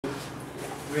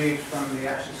read from the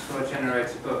Action Score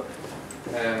Generator book,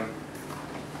 but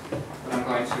I'm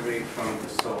going to read from the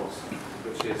source,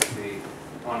 which is the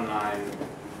online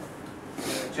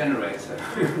generator,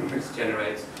 which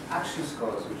generates action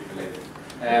scores, would you believe it?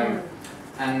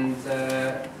 And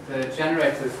the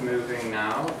generator is moving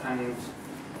now, and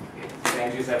it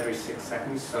changes every 6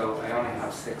 seconds, so I only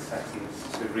have 6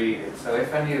 seconds to read it. So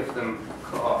if any of them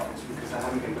cut off, it's because I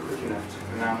haven't been quick enough to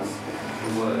pronounce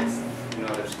the words in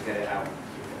order to get it out.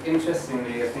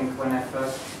 Interestingly, I think when I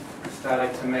first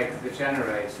started to make the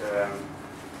generator,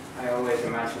 I always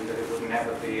imagined that it would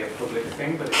never be a public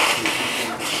thing, but it would be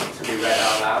something to be read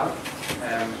out loud.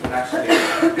 But actually,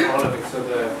 all of its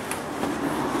other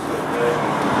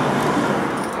versions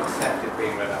accept it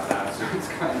being read out loud, so it's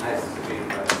quite nice to be in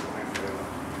person. Thank you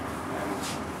very much.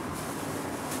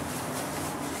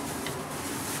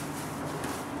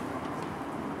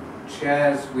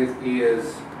 Chairs with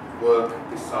ears work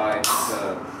beside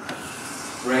curb.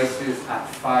 Braces at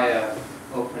fire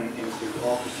open into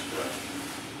orchestra.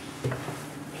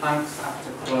 Planks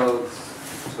after clothes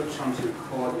touch onto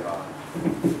courtyard.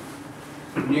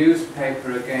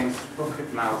 Newspaper against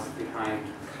bucket mouth behind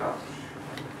couch.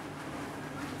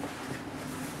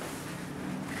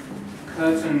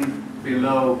 Curtain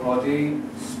below body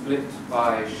split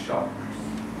by shocks.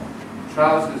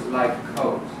 Trousers like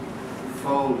coat,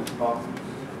 fold bottoms.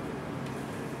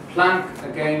 Plank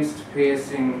against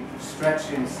piercing, stretch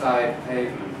inside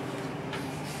pavement.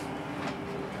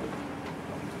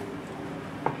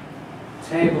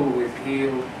 Table with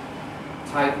heel,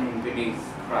 tighten beneath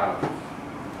crowd.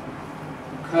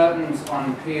 Curtains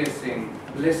on piercing,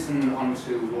 listen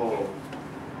onto wall.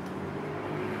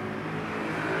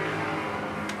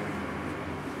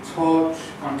 Torch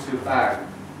onto bag,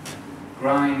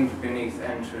 grind beneath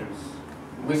entrance.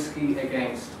 Whiskey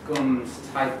against gums,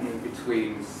 tighten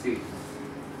between seats.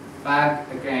 Bag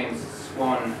against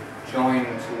swan, join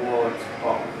towards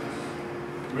box.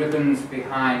 Ribbons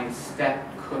behind, step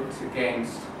cut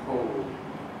against hole.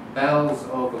 Bells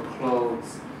over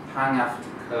clothes, hang after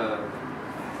curb.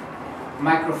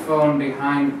 Microphone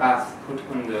behind bath, put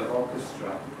under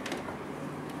orchestra.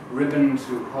 Ribbon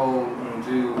to hole,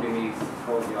 undo beneath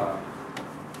courtyard.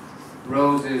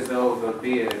 Roses over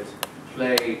beard,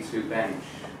 play to bench.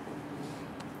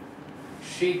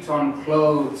 Sheet on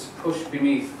clothes, push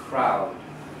beneath crowd.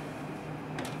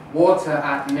 Water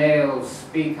at nails,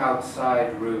 speak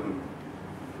outside room.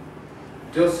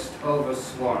 Dust over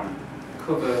swan,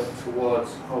 cover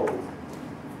towards hole.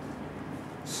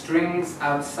 Strings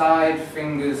outside,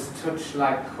 fingers touch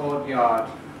like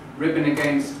courtyard. Ribbon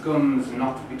against gums,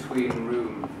 not between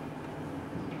room.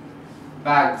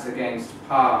 Bags against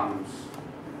palms,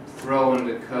 throw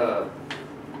under curb.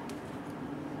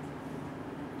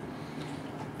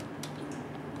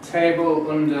 Table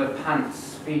under pants,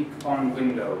 speak on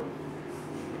window.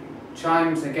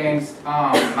 Chimes against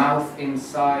arm, mouth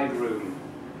inside room.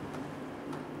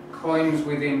 Coins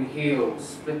within heels,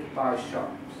 split by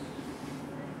shops.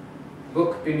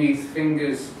 Book beneath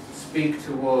fingers, speak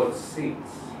towards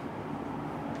seats.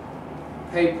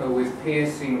 Paper with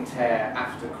piercing tear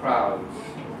after crowds.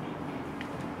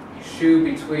 Shoe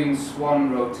between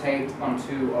swan, rotate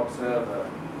onto observer.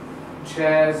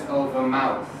 Chairs over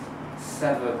mouth,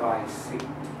 sever by seat.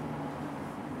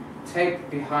 Tape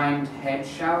behind head,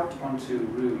 shout onto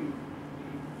room.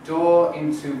 Door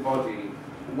into body,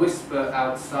 whisper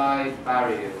outside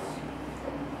barriers.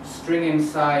 String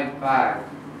inside bag,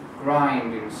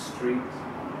 grind in street.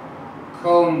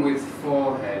 Comb with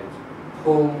forehead,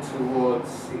 pull towards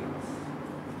seats.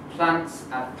 Plants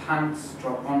at pants,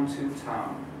 drop onto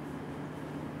town.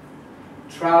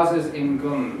 Trousers in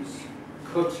gums,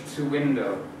 cut to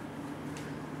window.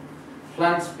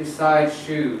 Plants beside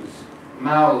shoes,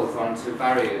 mouth onto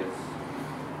barriers.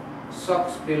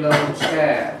 Socks below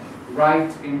chair,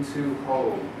 right into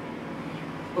hole.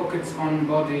 Buckets on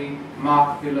body,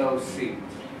 mark below seat.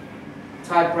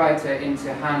 Typewriter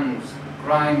into hands,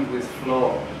 grind with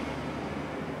floor.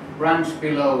 Branch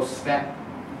below step,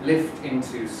 lift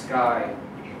into sky.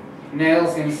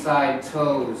 Nails inside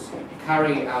toes,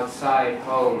 carry outside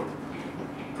home.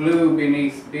 Glue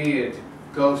beneath beard,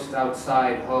 ghost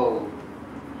outside hole.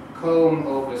 Comb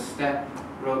over step,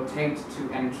 rotate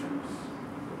to entrance.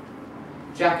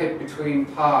 Jacket between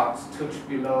parts, touch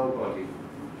below body.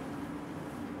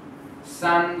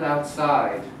 Sand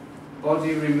outside,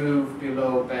 body remove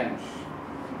below bench.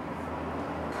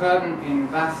 Curtain in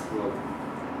bathroom,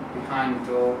 behind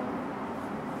door.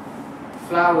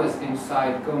 Flowers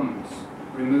inside gums,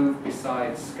 remove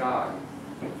beside sky.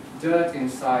 Dirt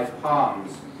inside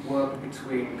palms, work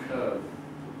between curb.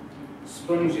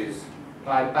 Sponges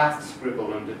by bath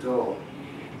scribble under door.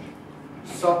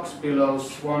 Socks below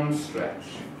swan stretch,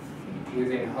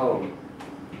 within home.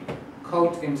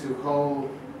 Coat into hole,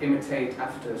 imitate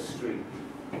after street.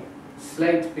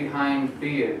 Slate behind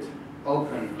beard,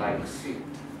 open like seat.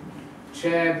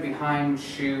 Chair behind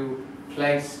shoe,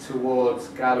 place towards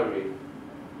gallery.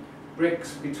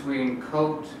 Bricks between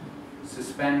coat,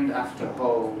 suspend after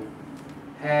hole.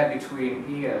 Hair between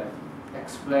ear,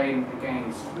 explain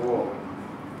against wall.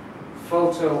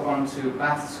 Photo onto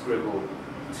bath scribble,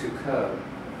 to curb.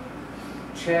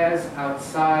 Chairs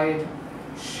outside,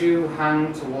 shoe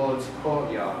hang towards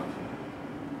courtyard.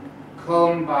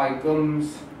 Cone by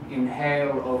gums,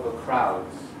 inhale over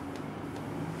crowds.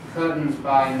 Curtains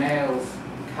by nails,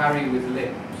 carry with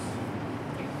lips.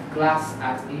 Glass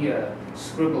at ear,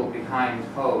 scribble behind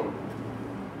home.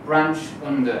 Branch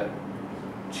under,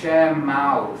 chair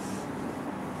mouth.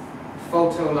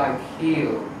 Photo like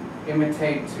heel,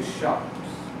 imitate to shops.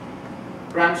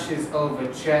 Branches over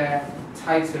chair,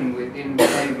 tighten within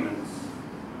pavements.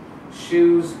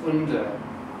 Shoes under,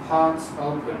 hearts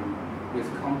open with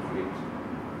concrete.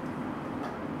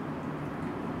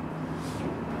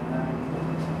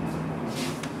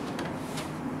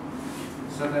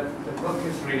 So the book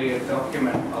is really a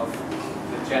document of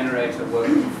the generator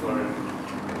working for an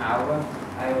hour.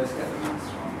 I always get the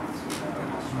maths wrong.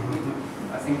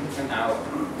 I think it's an hour.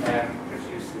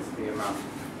 Produces the amount of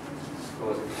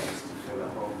scores it takes to fill a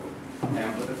whole book.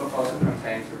 But the book also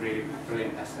contains a really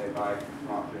brilliant essay by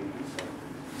Mark Reed,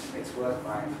 so it's worth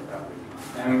buying for that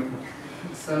reason.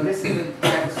 So this is a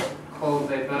text called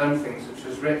They Burn Things, which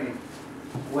was written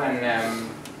when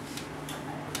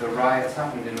the riots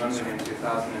happened in London in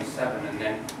 2007, and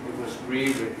then it was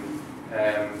rewritten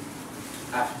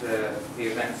after the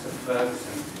events of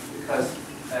Ferguson, because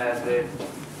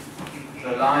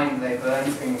the line "They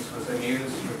burn things" was a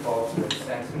news reporter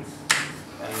sentence,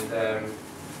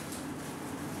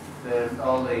 and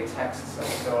all the texts are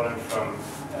stolen from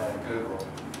Google.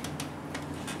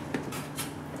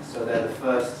 So they're the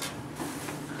first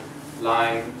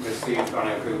line received on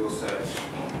a Google search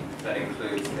that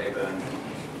includes "They burn things."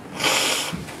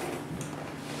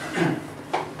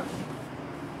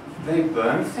 They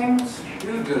burn things?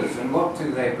 Who does, and what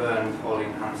do they burn,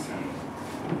 Pauline Hanson?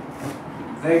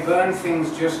 They burn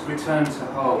things just return to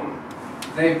home.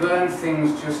 They burn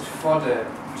things just fodder,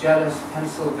 jealous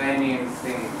Pennsylvanian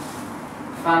things.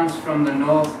 Fans from the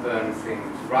north burn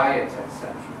things, riot,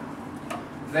 etc.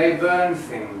 They burn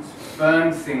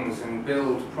things and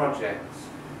build projects.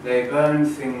 They burn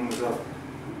things up.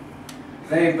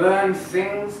 They burn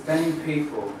things, then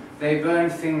people. They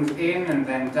burn things in and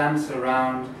then dance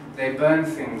around. They burn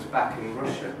things back in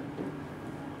Russia.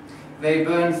 They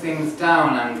burn things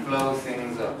down and blow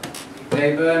things up.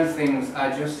 They burn things,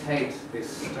 I just hate this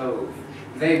stove.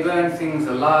 They burn things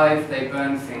alive, they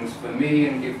burn things for me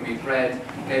and give me bread.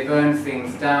 They burn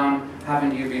things down,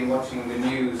 haven't you been watching the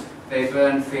news? They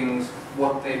burn things,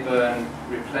 what they burn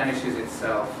replenishes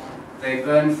itself. They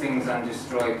burn things and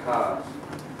destroy cars.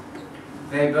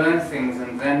 They burn things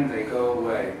and then they go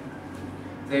away.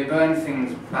 They burn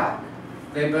things back.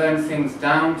 They burn things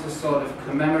down to sort of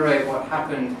commemorate what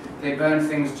happened. They burn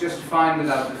things just fine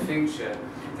without the future.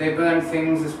 They burn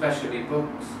things, especially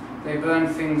books. They burn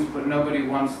things, but nobody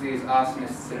wants these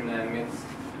arsonists in their midst.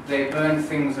 They burn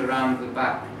things around the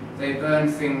back. They burn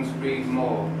things, read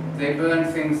more. They burn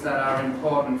things that are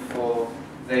important for.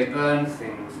 They burn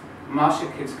things. Marshall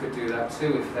kids could do that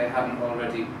too if they hadn't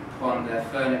already pawned their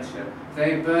furniture.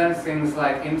 They burn things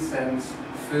like incense,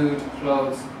 food,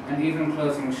 clothes, and even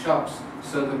closing shops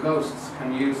so the ghosts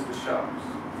can use the shops.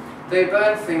 They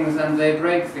burn things and they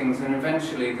break things, and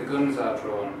eventually the guns are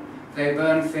drawn. They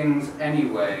burn things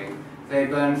anyway. They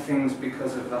burn things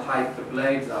because of the height the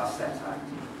blades are set at.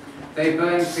 They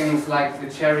burn things like the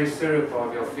cherry syrup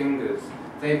of your fingers.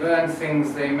 They burn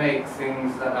things, they make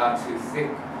things that are too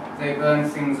thick. They burn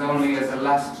things only as a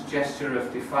last gesture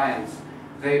of defiance.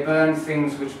 They burn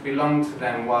things which belong to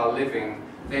them while living.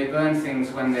 They burn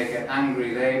things when they get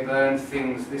angry. They burn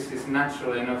things, this is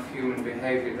natural enough human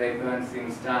behavior. They burn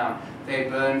things down. They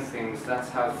burn things, that's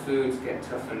how foods get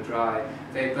tough and dry.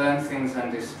 They burn things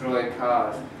and destroy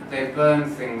cars. They burn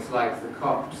things like the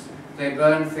cops. They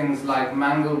burn things like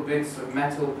mangled bits of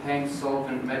metal, paint,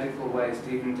 solvent, medical waste,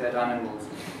 even dead animals.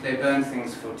 They burn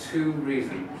things for two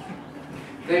reasons.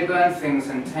 They burn things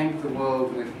and taint the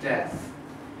world with death.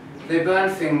 They burn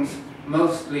things,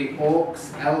 mostly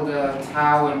orcs, elder,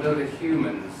 tau, and other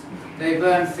humans. They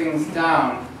burn things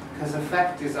down because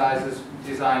effect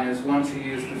designers want to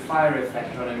use the fire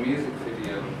effect on a music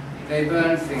video. They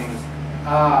burn things,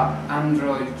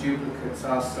 android duplicates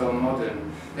are so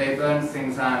modern. They burn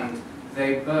things and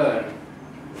they burn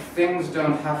things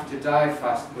don't have to die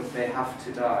fast, but they have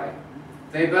to die.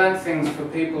 They burn things for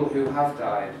people who have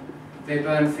died. They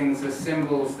burn things as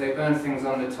symbols, they burn things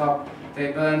on the top,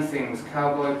 they burn things,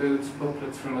 cowboy boots,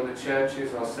 booklets from other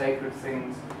churches or sacred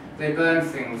things. They burn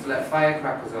things, let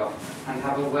firecrackers off, and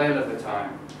have a whale of a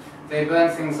time. They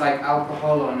burn things like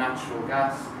alcohol or natural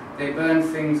gas. They burn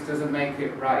things doesn't make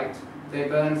it right. They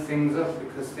burn things up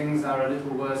because things are a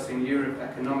little worse in Europe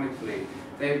economically.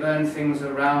 They burn things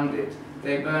around it.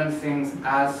 They burn things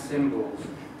as symbols.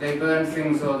 They burn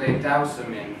things or they douse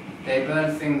them in. They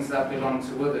burn things that belong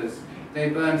to others. They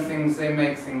burn things, they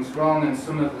make things wrong, and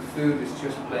some of the food is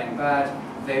just plain bad.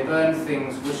 They burn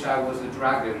things, wish I was a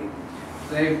dragon.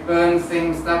 They burn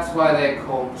things, that's why they're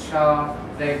called char.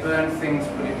 They burn things,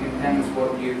 but it depends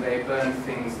what you, they burn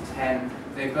things 10.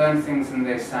 They burn things and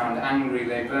they sound angry.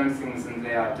 They burn things and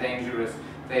they are dangerous.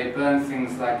 They burn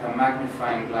things like a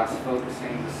magnifying glass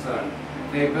focusing the sun.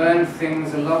 They burn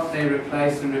things a lot, they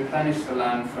replace and replenish the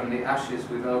land from the ashes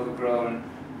with overgrown.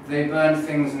 They burn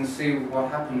things and see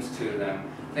what happens to them.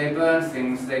 They burn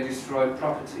things, they destroy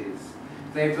properties.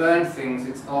 They burn things,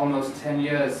 it's almost 10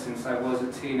 years since I was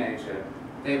a teenager.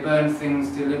 They burn things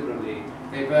deliberately.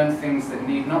 They burn things that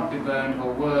need not be burned,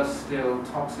 or worse still,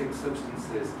 toxic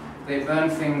substances. They burn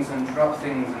things and drop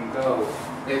things and go.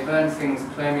 They burn things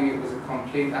claiming it was a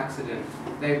complete accident.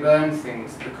 They burn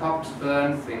things. The cops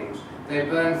burn things. They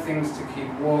burn things to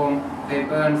keep warm. They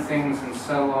burn things and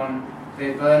so on.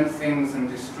 They burn things and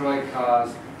destroy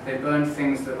cars. They burn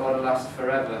things that ought to last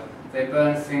forever. They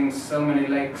burn things, so many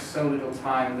lakes, so little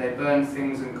time. They burn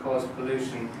things and cause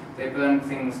pollution. They burn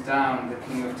things down. The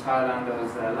king of Thailand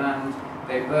owes their land.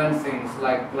 They burn things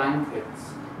like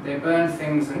blankets. They burn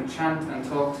things and chant and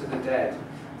talk to the dead.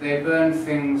 They burn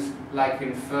things like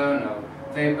inferno.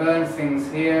 They burn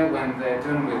things here when they're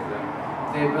done with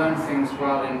them. They burn things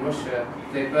while in Russia.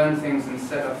 They burn things and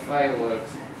set off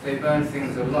fireworks. They burn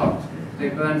things a lot. They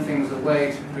burn things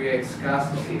away to create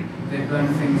scarcity. They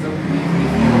burn things up even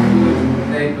if they're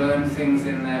good. They burn things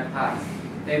in their path.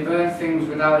 They burn things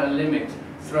without a limit,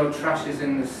 throw trashes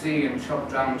in the sea and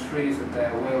chop down trees at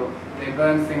their will. They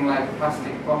burn things like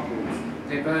plastic bottles.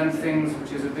 They burn things,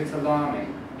 which is a bit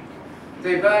alarming.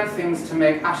 They burn things to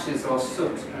make ashes or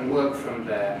soot and work from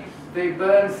there. They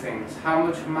burn things, how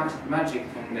much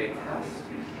magic can they cast?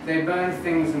 They burn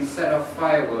things and set off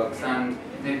fireworks, and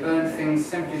they burn things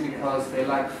simply because they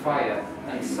like fire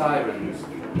and sirens.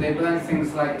 They burn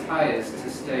things like tires to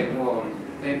stay warm.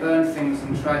 They burn things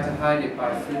and try to hide it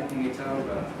by flipping it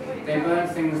over. They burn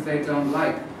things they don't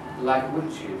like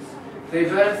witches. They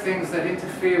burn things that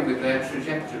interfere with their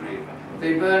trajectory.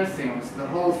 They burn things, the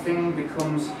whole thing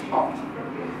becomes hot.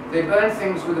 They burn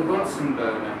things with a Bunsen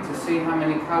burner to see how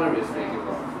many calories they give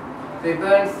off. They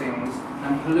burn things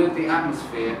and pollute the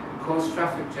atmosphere, cause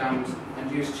traffic jams,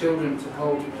 and use children to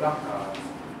hold placards.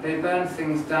 They burn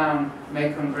things down,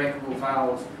 make unbreakable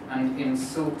vows, and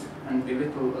insult and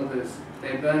belittle others.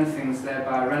 They burn things,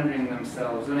 thereby rendering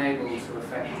themselves unable to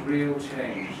effect real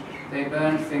change. They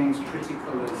burn things, pretty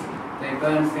colours. They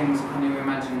burn things, can you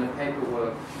imagine the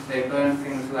paperwork? They burn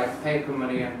things like paper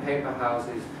money and paper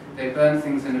houses. They burn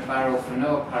things in a barrel for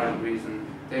no apparent reason.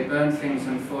 They burn things,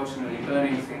 unfortunately,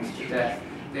 burning things to death.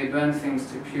 They burn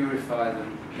things to purify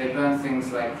them. They burn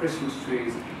things like Christmas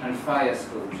trees and fire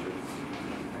sculptures.